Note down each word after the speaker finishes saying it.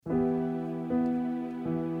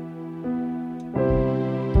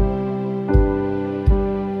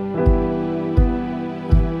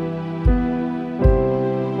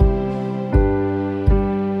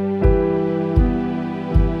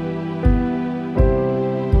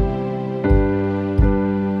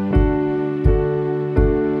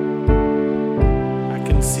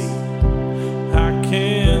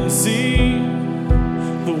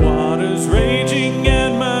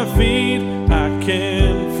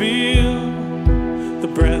feel the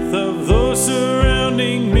breath of those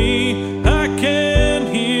surrounding me. I can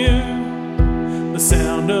hear the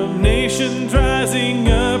sound of nations rising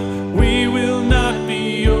up. We will not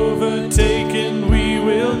be overtaken. We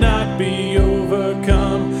will not be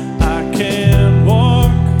overcome. I can walk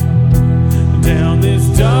down this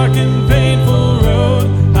dark and painful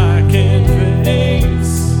road. I can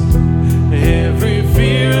face every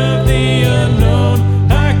fear of the unknown.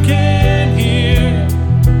 I can hear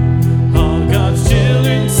all God's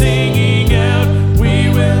children singing out. We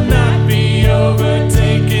will not be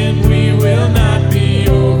overtaken. We will not be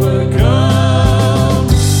overcome.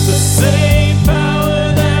 The same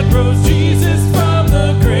power that rose Jesus from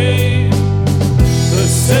the grave, the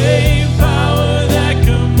same power that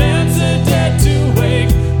commands the dead to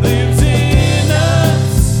wake, lives in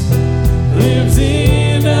us, lives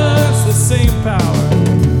in us. The same power,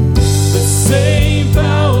 the same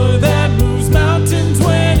power that moves mountains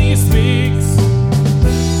when he speaks,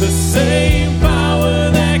 the same power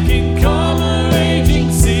that can calm a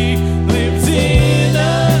raging sea, lives in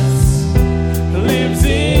us, lives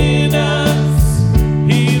in us.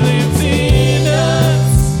 He lives in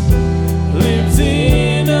us, lives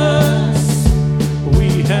in us.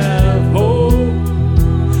 We have hope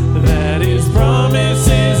that his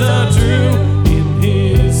promises are true. In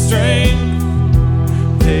his strength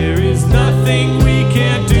there is nothing we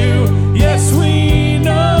can't do. Yes, we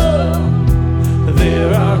know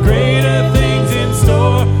there are greater things in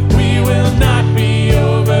store. We will not be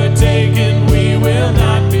overtaken. We will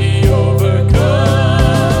not be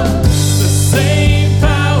overcome. The same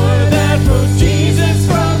power that rose Jesus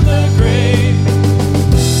from the grave,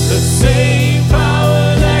 the same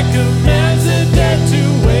power that commands the dead to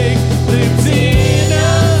wake, lives in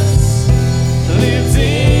us, lives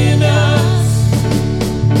in us.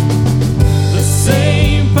 The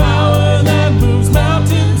same power that moves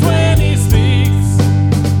mountains when he speaks,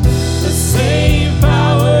 the same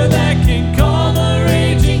power that can calm a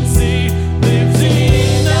raging sea, lives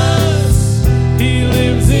in us. He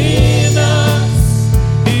lives in us.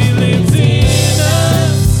 He lives in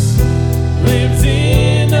us. Lives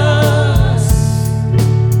in us.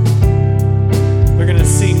 We're going to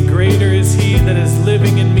sing, greater is he that is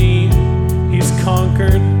living in me. He's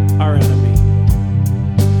conquered our enemy.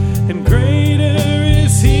 And greater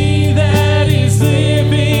is he that is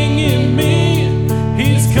living in me.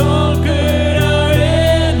 He's conquered our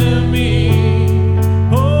enemy.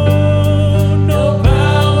 Oh, no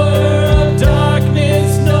power of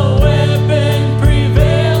darkness, no weapon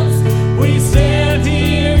prevails. We stand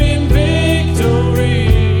here in victory.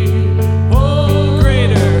 Oh,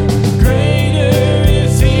 greater, greater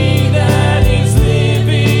is he that is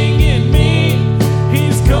living in me.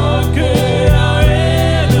 He's conquered our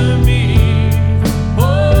enemy. Oh,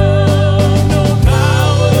 no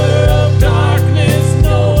power of darkness,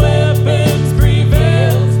 no weapons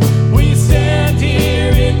prevails. We stand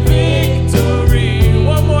here in victory.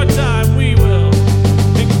 One more time, we will.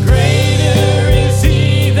 And greater is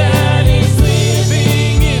he that is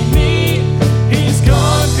living in me. He's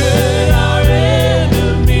conquered our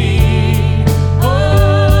enemy.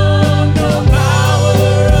 Oh, no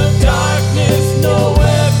power of darkness, no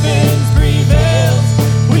weapons prevails.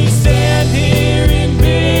 We stand here in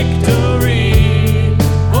victory.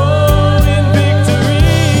 Oh, in victory.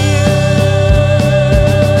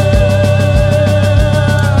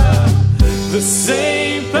 The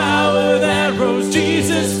same power that rose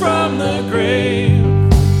Jesus from the grave,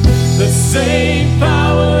 the same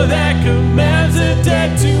power that commands the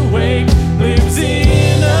dead to wake,